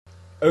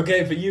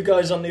Okay, for you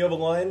guys on the other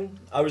line,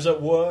 I was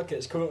at work,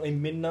 it's currently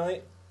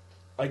midnight.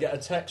 I get a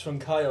text from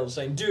Kyle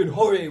saying, "Dude,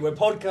 hurry, we're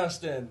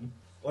podcasting."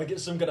 Like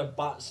it's some kind of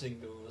bat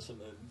signal or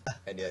something.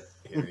 And yet,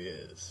 here he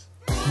is.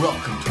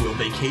 Welcome to A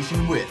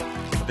Vacation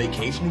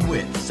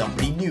with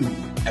somebody new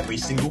every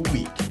single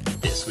week.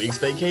 This week's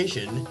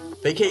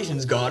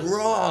vacation's gone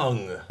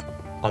wrong.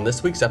 On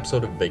this week's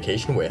episode of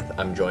Vacation With,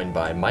 I'm joined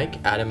by Mike,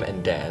 Adam,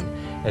 and Dan,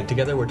 and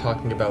together we're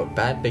talking about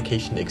bad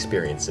vacation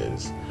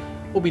experiences.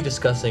 We'll be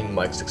discussing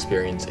Mike's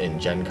experience in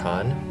Gen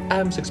Con,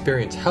 Adam's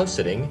experience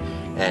house-sitting,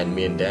 and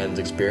me and Dan's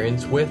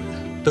experience with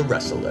The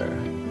Wrestler.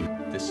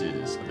 This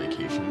is A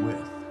Vacation With.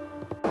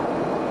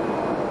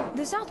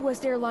 The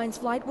Southwest Airlines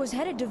flight was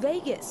headed to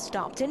Vegas,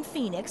 stopped in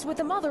Phoenix with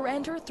a mother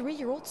and her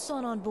 3-year-old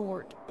son on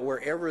board.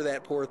 Wherever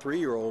that poor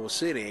 3-year-old was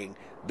sitting,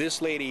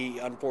 this lady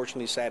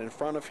unfortunately sat in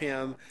front of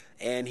him,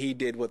 and he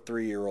did what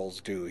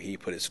 3-year-olds do. He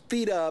put his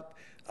feet up.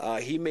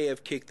 He may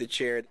have kicked the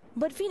chair.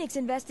 But Phoenix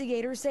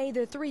investigators say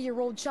the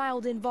 3-year-old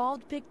child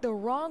involved picked the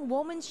wrong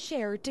woman's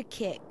chair to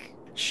kick.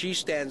 She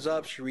stands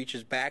up, she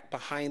reaches back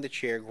behind the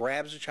chair,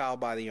 grabs the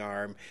child by the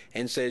arm,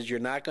 and says, "You're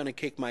not going to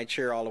kick my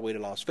chair all the way to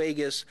Las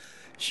Vegas."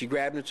 She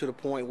grabbed him to the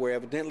point where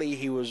evidently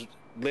he was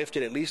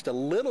lifted at least a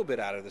little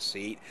bit out of the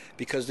seat,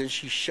 because then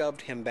she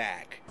shoved him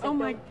back. Oh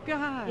my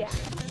God. Yeah.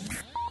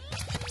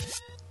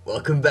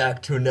 Welcome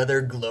back to another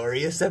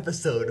glorious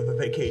episode of A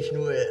Vacation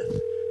With.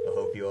 I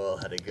hope you all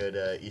had a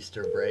good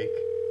Easter break.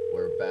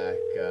 We're back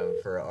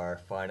for our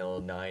final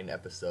 9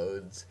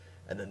 episodes,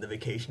 and then the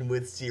Vacation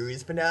With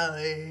series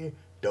finale.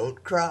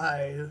 Don't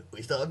cry,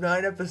 we still have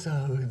 9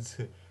 episodes.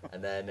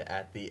 And then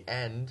at the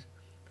end,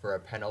 for our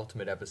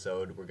penultimate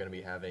episode, we're going to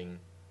be having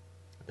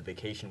the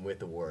Vacation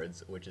With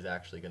Awards, which is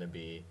actually going to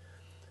be,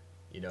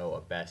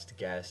 a best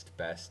guest,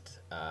 best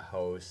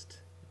host.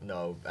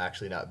 No,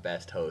 actually not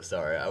best host,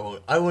 sorry.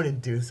 I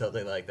wouldn't do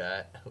something like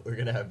that. We're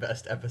going to have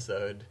best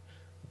episode,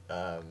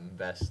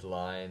 best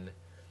line,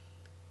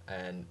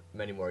 and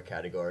many more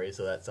categories,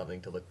 so that's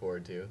something to look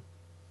forward to.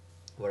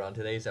 But on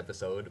today's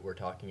episode, we're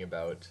talking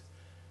about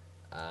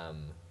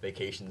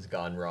vacations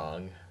gone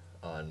wrong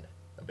on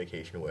A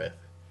Vacation With.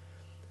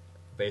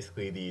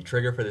 Basically, the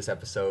trigger for this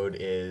episode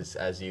is,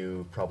 as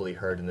you probably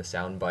heard in the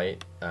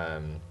soundbite,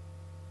 a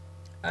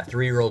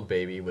 3-year-old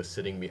baby was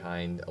sitting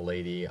behind a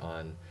lady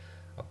on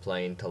a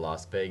plane to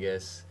Las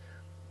Vegas.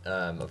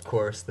 Of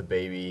course, the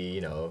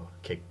baby,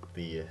 kicked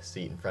the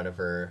seat in front of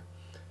her,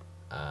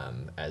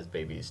 as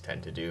babies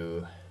tend to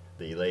do.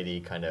 The lady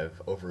kind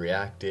of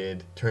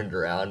overreacted, turned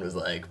around, was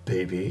like,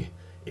 "Baby,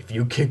 if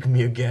you kick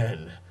me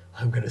again,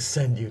 I'm gonna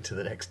send you to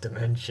the next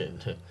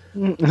dimension."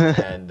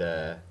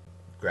 And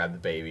grabbed the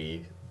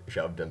baby,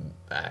 shoved him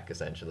back,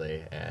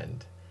 essentially,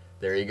 and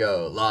there you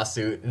go,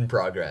 lawsuit in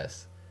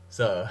progress.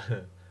 So,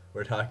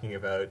 we're talking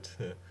about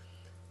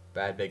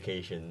bad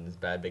vacation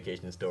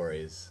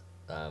stories,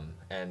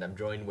 and I'm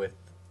joined with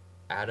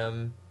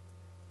Adam,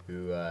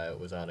 who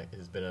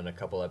has been on a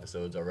couple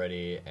episodes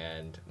already,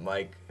 and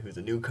Mike, who's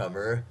a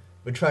newcomer.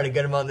 We're trying to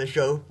get him on the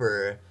show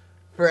for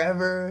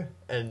forever,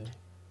 and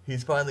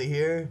he's finally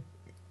here.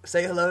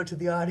 Say hello to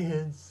the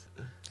audience.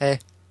 Hey.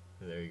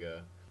 There you go.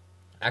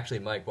 Actually,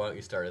 Mike, why don't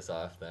you start us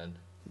off then?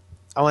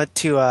 I went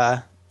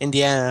to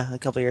Indiana a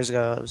couple years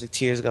ago. It was like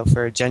 2 years ago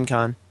for Gen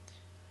Con,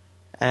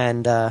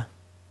 and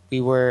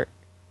we were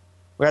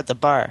at the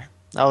bar.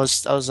 I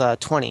was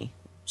 20,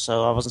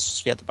 so I wasn't supposed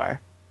to be at the bar.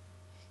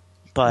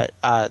 But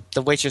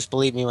the waitress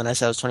believed me when I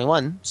said I was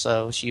 21,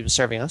 so she was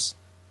serving us.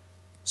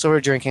 So we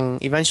were drinking.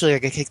 Eventually, I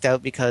got kicked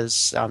out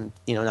because I'm,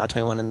 not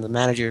 21, and the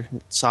manager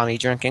saw me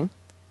drinking.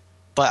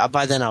 But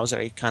by then, I was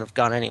already kind of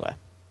gone anyway.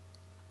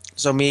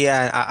 So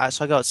I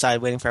go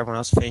outside waiting for everyone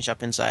else to finish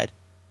up inside.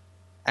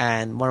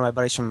 And one of my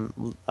buddies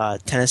from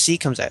Tennessee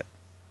comes out.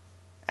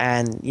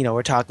 And,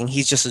 we're talking.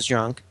 He's just as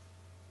drunk.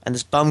 And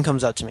this bum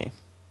comes up to me.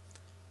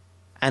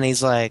 And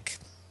he's like,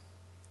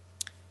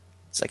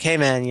 "Hey,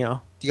 man, you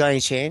got any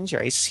change?"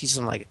 Or he's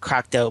some, like,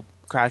 cracked out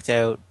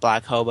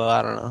black hobo,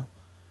 I don't know.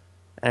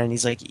 And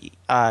he's like, "You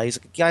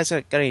guys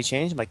got any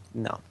change?" I'm like,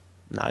 no,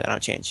 I got no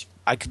change.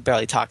 I could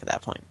barely talk at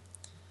that point.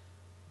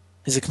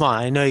 He's like, "Come on,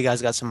 I know you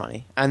guys got some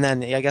money." And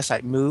then I guess I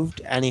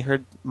moved, and he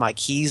heard my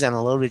keys and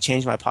a little bit of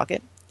change in my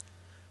pocket.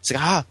 He's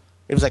like,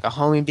 it was like a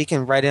homing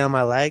beacon right in on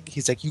my leg.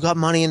 He's like, "You got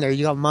money in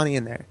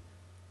there,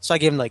 So I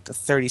gave him like the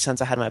 30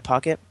 cents I had in my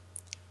pocket.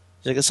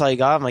 He's like, "That's all you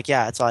got?" I'm like,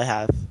 "Yeah, that's all I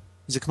have."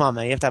 He's like, "Come on,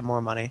 man, you have to have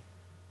more money."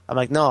 I'm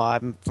like, "No,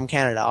 I'm from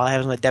Canada. All I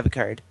have is my debit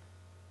card."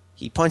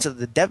 He points at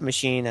the debit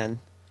machine and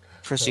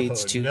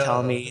proceeds to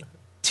tell me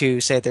to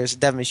say there's a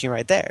debit machine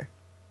right there.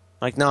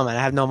 I'm like, "No, man,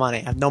 I have no money.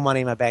 I have no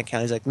money in my bank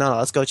account." He's like, no,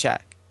 let's go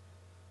check.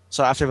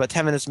 So after about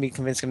 10 minutes of me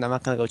convincing him that I'm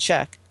not going to go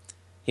check,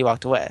 he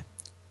walked away.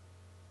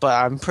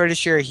 But I'm pretty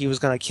sure he was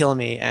going to kill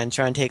me and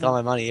try and take all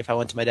my money if I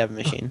went to my debit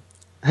machine.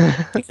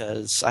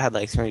 Because I had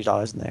like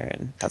 $300 in there,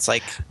 and that's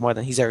like more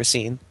than he's ever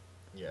seen.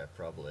 Yeah,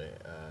 probably.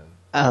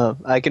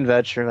 I can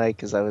vouch for Mike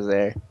because I was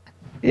there.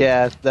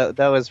 Yeah,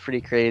 that was pretty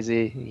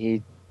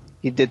crazy.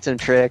 He did some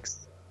tricks.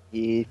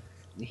 He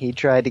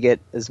tried to get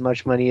as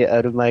much money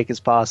out of Mike as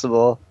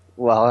possible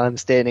while I'm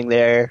standing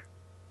there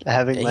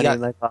having Yeah, money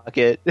in my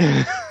pocket.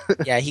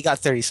 Yeah, he got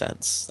 30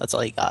 cents. That's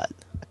all he got.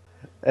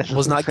 I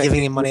was not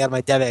giving him money out of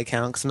my debit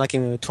account because I'm not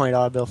giving him a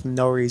 $20 bill for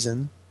no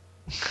reason.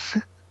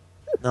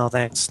 No,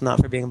 thanks.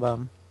 Not for being a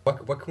bum.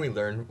 What can we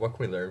learn? What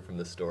can we learn from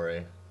this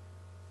story?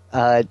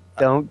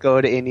 Don't go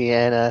to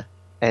Indiana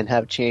and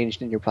have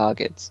change in your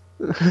pockets.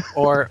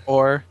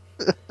 Or,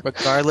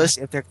 regardless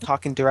if they're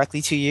talking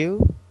directly to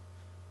you,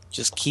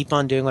 just keep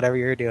on doing whatever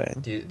you're doing.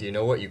 Do you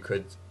know what you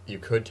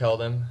could tell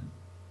them?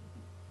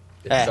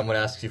 If Eh. someone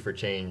asks you for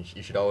change,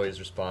 you should always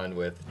respond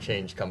with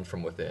 "change comes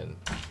from within."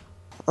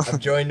 I'm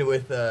joined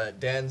with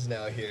Dan's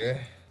now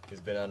here,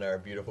 who's been on our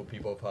Beautiful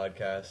People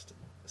podcast,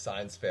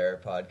 Science Fair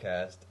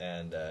podcast,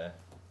 and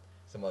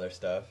some other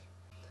stuff.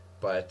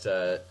 But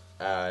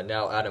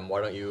now, Adam,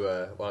 why don't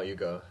you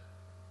go?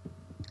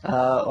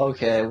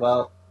 Okay,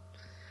 well,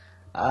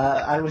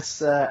 I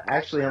was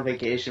actually on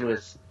vacation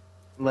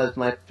with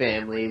my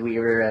family. We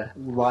were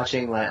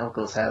watching my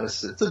uncle's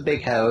house. It's a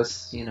big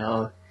house, you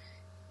know.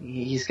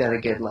 He's got a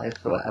good life,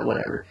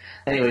 whatever.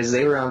 Anyways,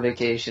 they were on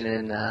vacation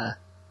in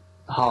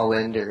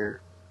Holland or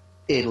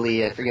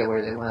Italy. I forget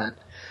where they went.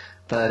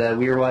 But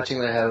we were watching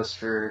their house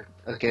for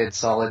a good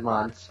solid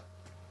month.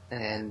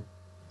 And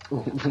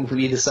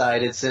we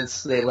decided,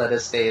 since they let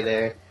us stay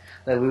there,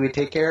 that we would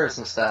take care of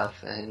some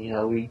stuff. And, you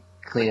know, we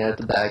clean out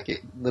the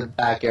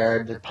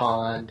backyard, the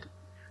pond,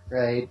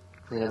 right?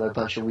 Clean up a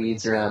bunch of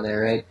weeds around there,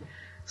 right?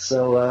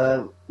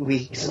 So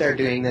we started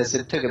doing this.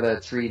 It took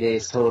about 3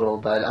 days total,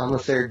 but on the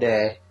third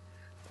day,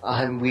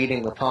 I'm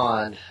weeding the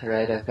pond,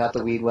 right? I've got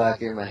the weed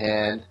whacker in my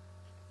hand.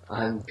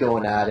 I'm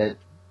going at it.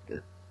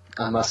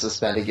 I must have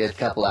spent a good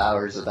couple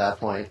hours at that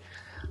point.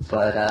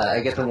 But I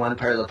get to one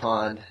part of the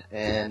pond,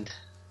 and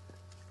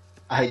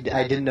I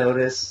didn't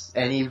notice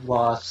any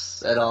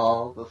wasps at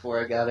all before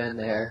I got in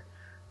there.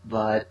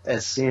 But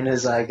as soon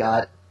as I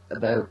got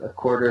about a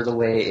quarter of the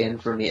way in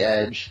from the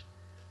edge,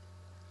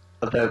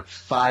 about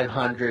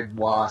 500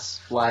 wasps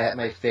fly at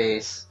my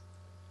face,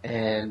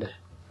 and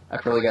I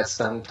probably got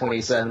stung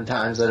 27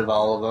 times out of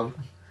all of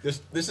them.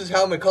 This is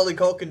how Macaulay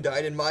Culkin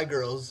died in My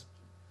Girls.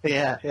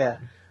 Yeah.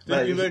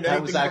 Did you learn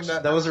anything from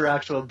that? Those are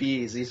actual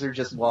bees. These are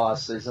just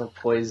wasps. There's no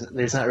poison.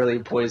 There's not really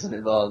poison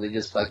involved. They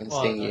just fucking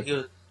sting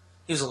you.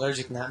 He was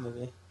allergic in that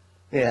movie.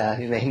 Yeah,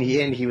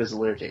 and he was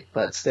allergic,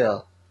 but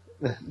still.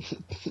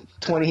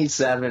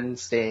 27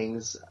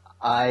 stings.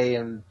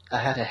 I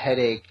had a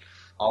headache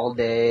all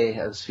day.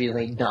 I was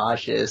feeling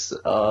nauseous.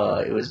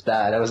 It was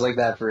bad. I was like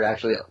that for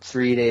actually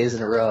 3 days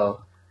in a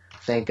row.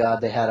 Thank God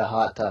they had a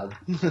hot tub,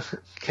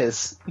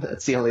 because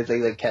that's the only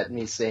thing that kept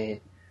me sane.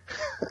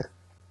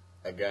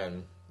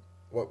 Again,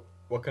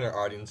 what can our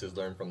audiences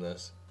learn from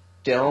this?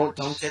 Don't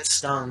get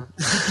stung.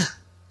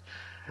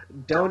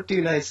 Don't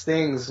do nice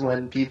things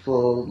when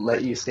people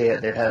let you stay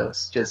at their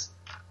house. Just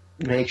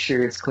make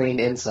sure it's clean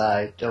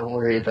inside. Don't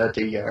worry about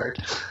their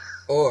yard.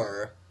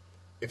 Or,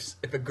 if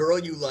a girl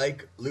you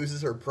like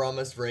loses her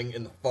promise ring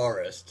in the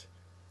forest,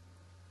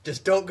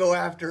 just don't go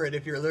after it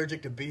if you're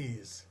allergic to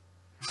bees.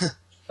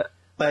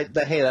 But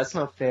hey, that's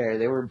not fair.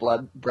 They were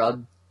blood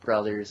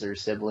brothers or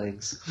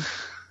siblings.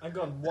 Hang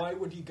on, why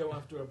would he go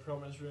after a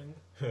promise ring?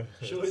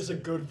 Surely it's a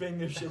good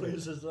thing if she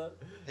loses that.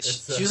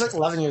 She was like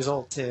 11 years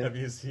old too. Have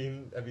you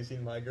seen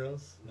My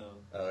Girls? No.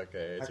 Oh,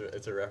 okay,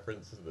 it's a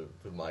reference to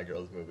the My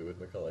Girls movie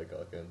with Macaulay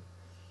Culkin.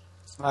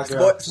 My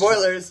girl.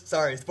 Spoilers!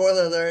 Sorry,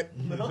 spoiler alert.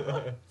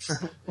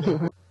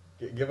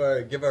 give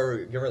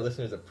our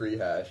listeners a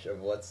prehash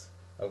of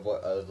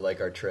what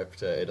like our trip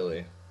to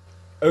Italy.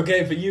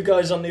 Okay, for you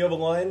guys on the other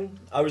line,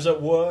 I was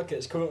at work,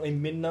 it's currently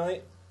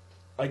midnight.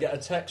 I get a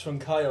text from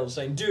Kyle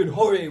saying, "Dude,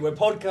 hurry, we're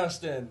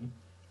podcasting."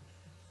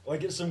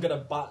 Like it's some kind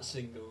of bat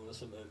single or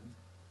something.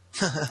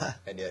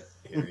 And yet,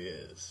 here he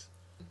is.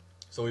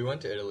 So we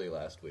went to Italy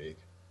last week.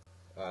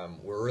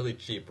 We're really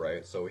cheap,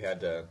 right? So we had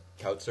to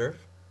couch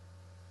surf.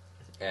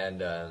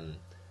 And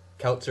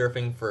couch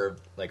surfing, for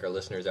like our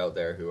listeners out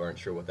there who aren't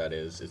sure what that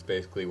is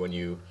basically when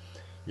you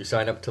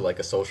sign up to like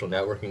a social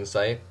networking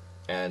site,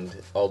 and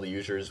all the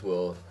users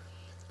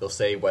they'll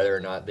say whether or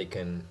not they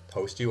can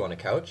host you on a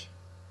couch.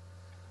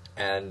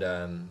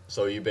 And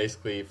so you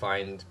basically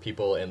find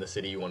people in the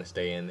city you want to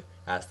stay in,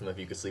 ask them if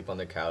you could sleep on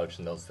their couch,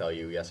 and they'll tell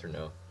you yes or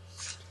no.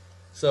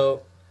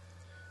 So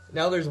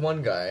now there's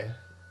one guy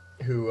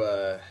who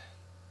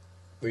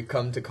we've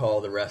come to call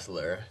the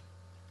wrestler,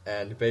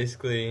 and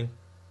basically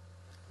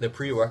the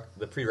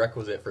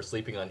prerequisite for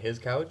sleeping on his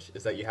couch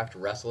is that you have to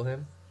wrestle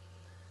him.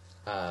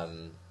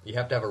 You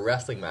have to have a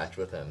wrestling match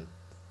with him.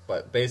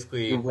 But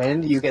basically,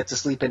 When do you get to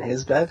sleep in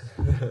his bed?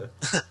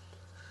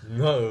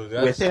 No,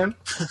 that's... With him?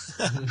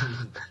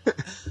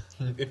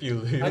 If you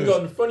lose... Hang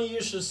on, funny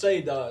you should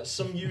say that.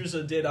 Some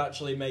user did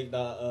actually make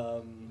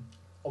that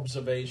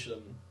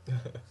observation.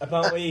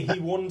 Apparently he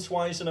won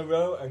twice in a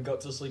row and got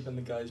to sleep in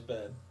the guy's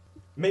bed.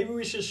 Maybe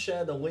we should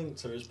share the link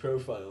to his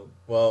profile.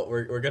 Well,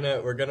 we're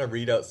gonna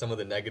read out some of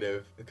the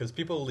negative, because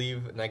people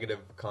leave negative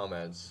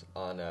comments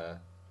on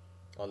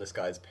this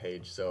guy's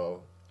page.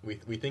 So we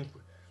think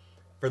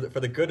for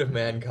the good of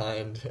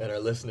mankind and our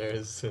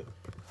listeners,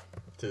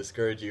 to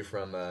discourage you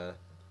from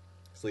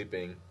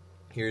sleeping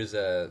Here's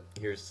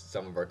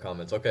some of our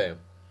comments. Okay.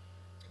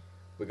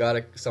 We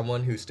got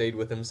someone who stayed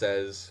with him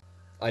says,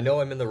 I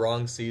know I'm in the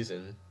wrong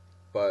season,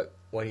 but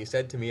when he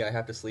said to me I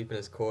have to sleep in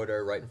his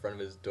corridor right in front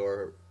of his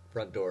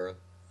front door,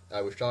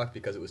 I was shocked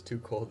because it was too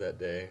cold that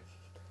day.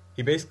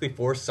 He basically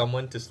forced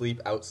someone to sleep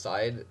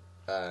outside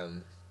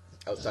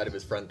of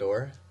his front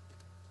door,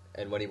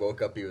 and when he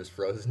woke up he was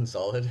frozen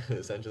solid,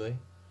 essentially.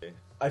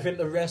 I think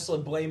the wrestler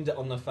blamed it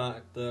on the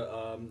fact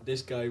that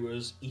this guy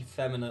was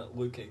effeminate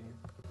looking.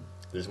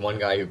 There's one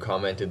guy who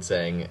commented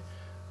saying,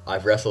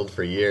 I've wrestled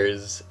for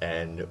years,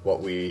 and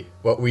what we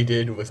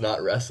did was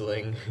not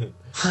wrestling.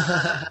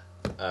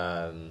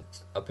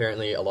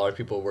 Apparently a lot of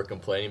people were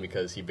complaining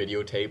because he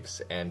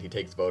videotapes and he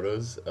takes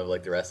photos of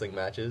like the wrestling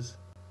matches.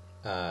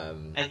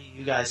 And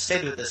you guys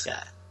stayed with this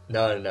guy?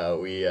 No.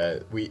 We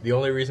the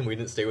only reason we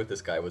didn't stay with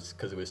this guy was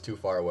because it was too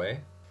far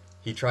away.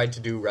 He tried to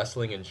do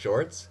wrestling in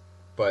shorts,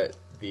 but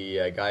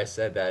the guy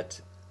said that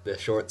the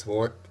shorts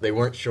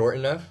weren't short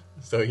enough,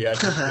 so he had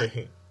to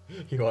stay.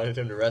 He wanted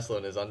him to wrestle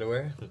in his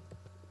underwear.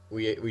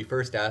 We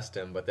first asked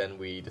him, but then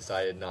we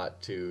decided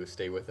not to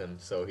stay with him.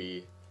 So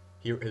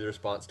his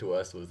response to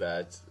us was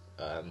that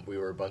we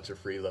were a bunch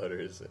of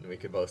freeloaders and we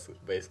could both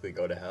basically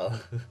go to hell.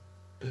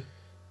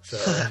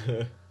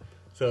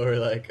 So we're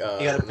like,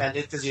 you got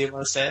offended because you didn't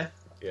want to stay?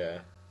 Yeah.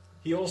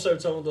 He also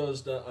told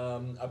us that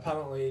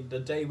apparently the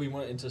day we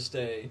wanted to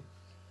stay,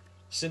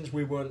 since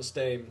we weren't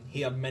staying,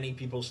 he had many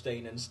people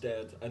staying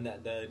instead, and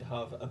that they'd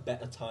have a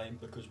better time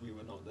because we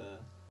were not there.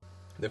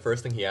 The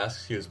first thing he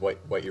asks you is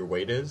what your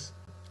weight is,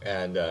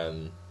 and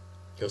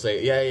he'll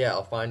say, yeah,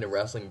 I'll find a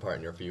wrestling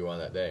partner for you on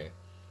that day.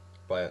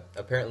 But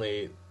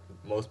apparently,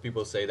 most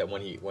people say that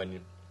when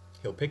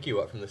he'll pick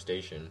you up from the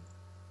station,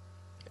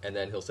 and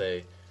then he'll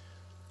say,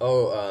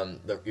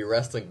 your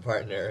wrestling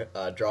partner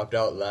dropped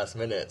out last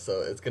minute,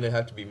 so it's gonna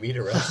have to be me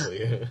to wrestle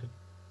you.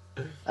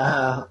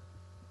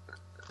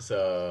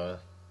 So,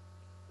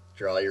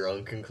 draw your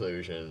own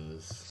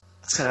conclusions.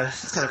 It's kind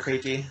of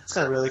creepy. It's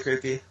kind of really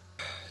creepy.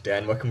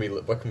 Dan, what can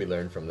we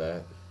learn from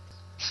that?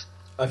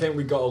 I think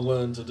we got to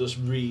learn to just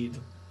read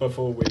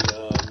before we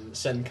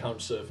send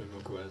couch surfing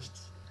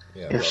requests.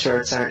 Yeah, If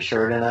shorts aren't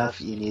short enough,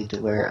 you need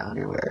to wear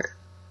underwear.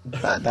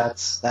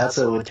 That's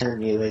what would turn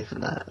me away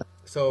from that.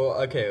 So,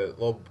 okay,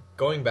 well,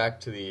 going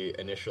back to the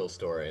initial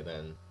story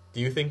then,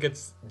 do you think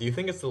it's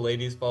the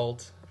lady's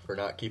fault for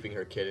not keeping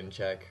her kid in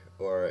check,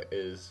 or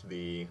is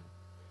the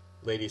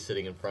lady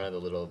sitting in front of the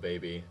little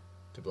baby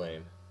to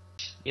blame?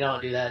 You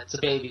don't do that. It's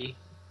a baby.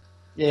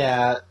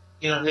 Yeah.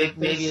 You know,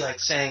 maybe like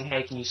saying,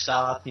 hey, can you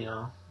stop,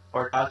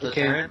 or talk to the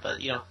parent,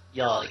 but you don't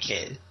yell at a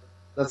kid.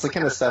 That's the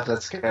kind of stuff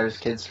that scares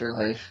kids for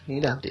life.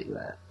 You don't do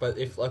that. But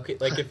if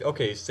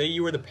say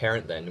you were the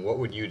parent, then what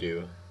would you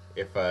do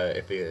if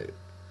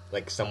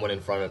someone in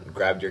front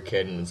grabbed your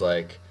kid and was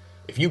like,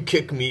 if you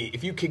kick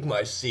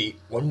my seat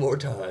one more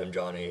time,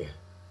 Johnny.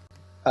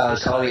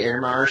 Call the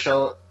air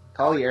marshal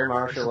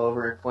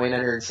over and point at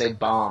her and say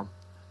bomb.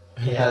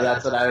 Yeah,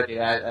 that's what I would do.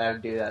 I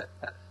would do that.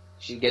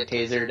 She'd get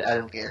tasered. I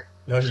don't care.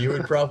 No, you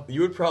would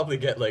probably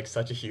get like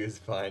such a huge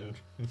fine.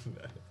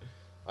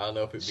 I don't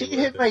know if it'd be She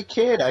hit my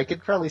kid. I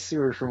could probably sue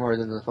her for more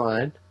than the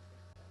fine.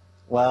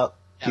 Well,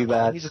 too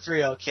bad. He's a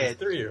 3-year-old kid. He's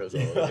 3 years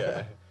old.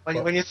 Yeah.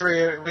 When you're 3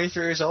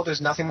 years old,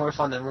 there's nothing more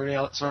fun than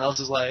ruining someone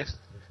else's life.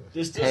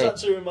 This does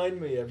actually remind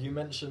me of, you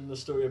mentioned the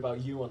story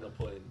about you on the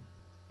plane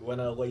when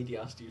a lady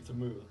asked you to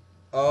move.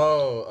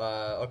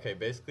 Oh, okay.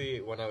 Basically,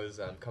 when I was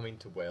coming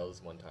to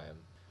Wales one time,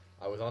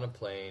 I was on a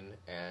plane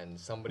and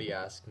somebody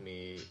asked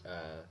me,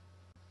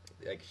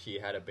 she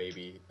had a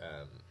baby,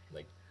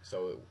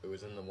 so it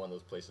was in one of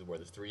those places where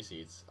there's 3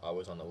 seats. I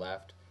was on the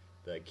left,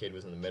 the kid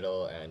was in the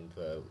middle, and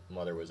the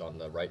mother was on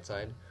the right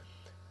side.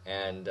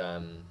 And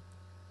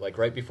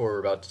right before we were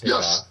about to take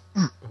off,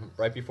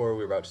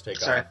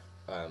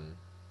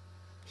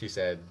 she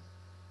said,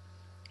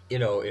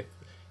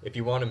 if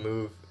you want to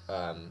move,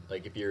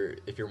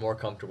 if you're more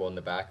comfortable in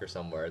the back or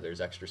somewhere,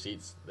 there's extra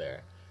seats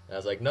there. And I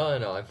was like, no,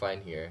 I'm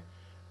fine here.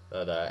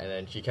 And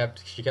then she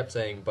kept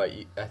saying, but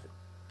you'd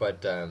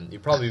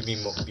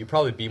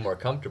probably be more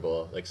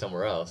comfortable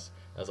somewhere else.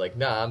 I was like,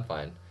 nah, I'm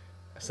fine.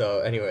 So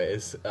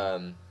anyways,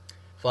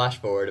 flash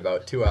forward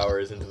about 2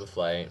 hours into the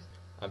flight.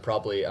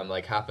 I'm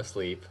like half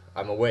asleep.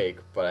 I'm awake,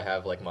 but I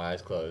have my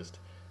eyes closed,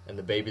 and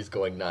the baby's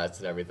going nuts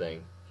and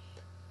everything.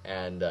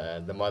 And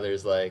the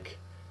mother's like,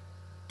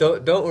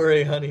 Don't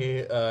worry,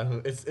 honey.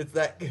 It's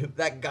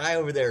that guy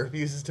over there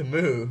refuses to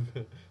move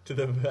to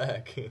the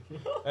back."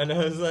 And I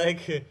was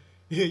like,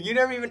 "You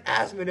never even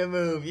asked me to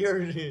move.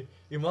 You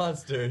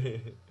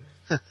monster."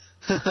 But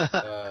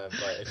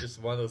it's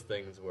just one of those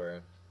things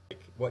where,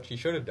 what she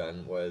should have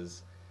done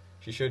was,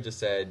 she should have just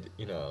said,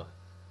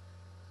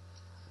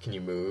 "Can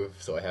you move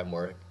so I have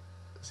more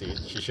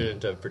seats?" She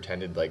shouldn't have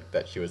pretended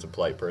that she was a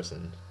polite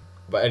person.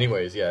 But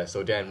anyways, yeah.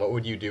 So Dan, what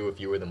would you do if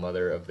you were the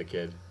mother of the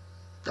kid?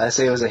 I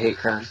say it was a hate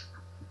crime.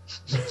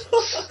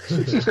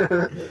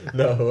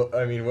 No,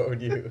 I mean, what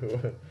would you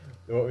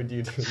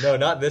do? No,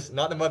 not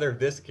the mother of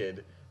this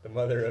kid. The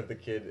mother of the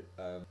kid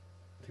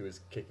who was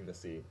kicking the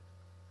seat.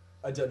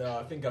 I don't know.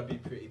 I think I'd be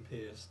pretty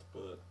pissed,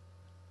 but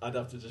I'd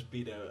have to just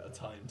be there at a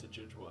time to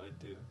judge what I'd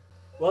do.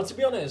 Well, to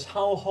be honest,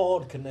 how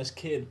hard can this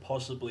kid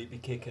possibly be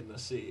kicking the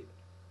seat?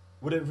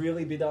 Would it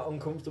really be that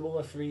uncomfortable,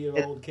 a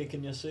 3-year-old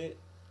kicking your seat?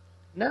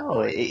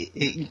 No,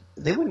 they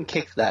wouldn't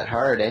kick that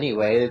hard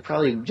anyway. They'd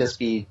probably just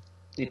be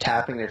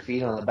tapping their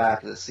feet on the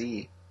back of the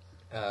seat.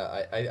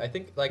 I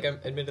think, like,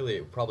 admittedly,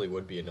 it probably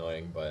would be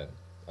annoying, but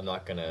I'm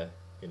not gonna,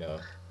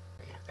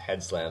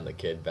 head slam the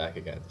kid back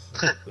against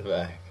the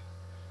back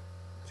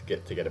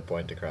to get a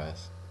point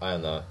across. I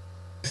don't know.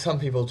 Some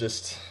people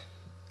just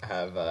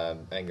have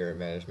anger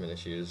management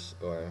issues,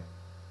 or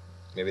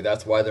maybe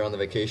that's why they're on the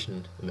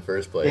vacation in the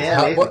first place.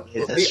 Yeah,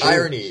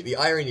 The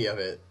irony of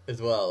it as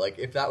well. Like,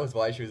 if that was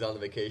why she was on the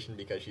vacation,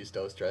 because she's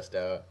so stressed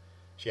out,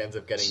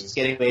 she's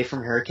getting away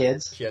from her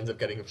kids. She ends up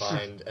getting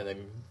fined and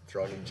then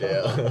thrown in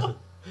jail,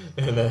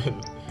 and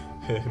then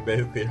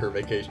basically her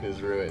vacation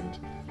is ruined.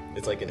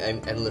 It's like an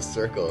endless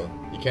circle.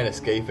 You can't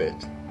escape it,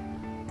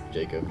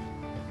 Jacob.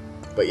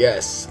 But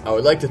yes, I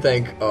would like to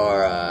thank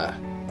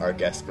our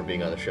guests for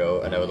being on the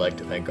show, and I would like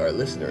to thank our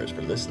listeners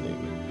for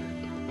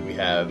listening. We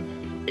have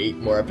 8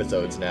 more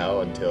episodes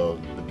now until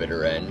the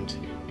bitter end,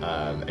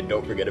 and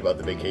don't forget about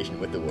the Vacation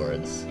With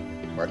Awards.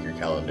 Mark your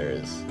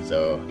calendars.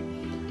 So,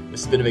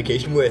 this has been A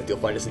Vacation With. You'll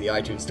find us in the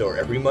iTunes Store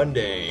every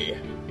Monday.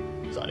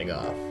 Signing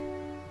off.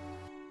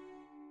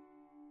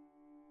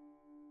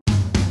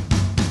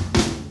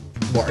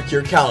 Mark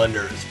your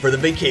calendars for the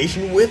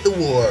Vacation With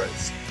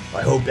Awards.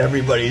 I hope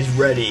everybody's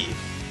ready.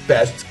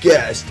 Best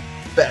guest,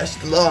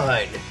 best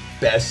line,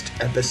 best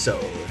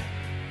episode.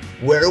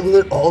 Where will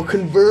it all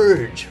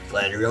converge?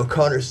 Flannery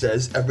O'Connor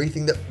says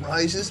everything that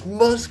rises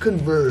must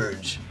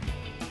converge.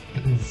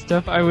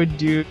 Stuff I would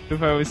do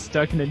if I was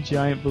stuck in a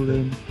giant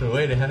balloon.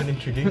 Wait, I haven't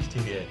introduced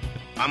you yet.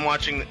 I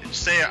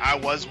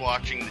was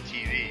watching the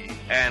TV,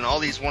 and all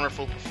these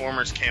wonderful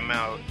performers came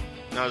out,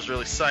 and I was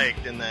really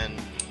psyched, and then,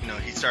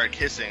 he started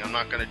kissing. I'm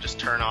not going to just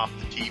turn off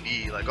the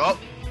TV, like, oh,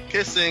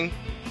 kissing,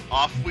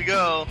 off we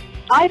go.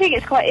 I think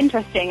it's quite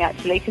interesting,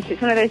 actually, because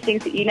it's one of those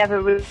things that you never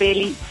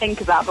really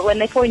think about, but when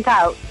they point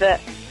out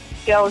that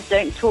girls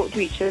don't talk to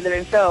each other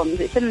in films,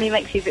 it suddenly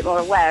makes you a bit more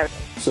aware.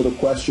 So the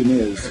question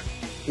is,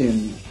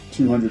 in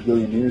 200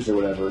 billion years or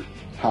whatever,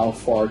 how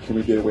far can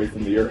we get away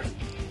from the Earth?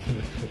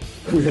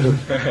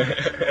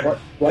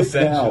 right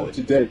now,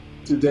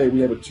 today we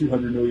have a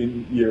 200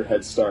 million year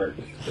head start.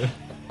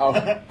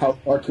 How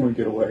far can we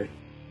get away?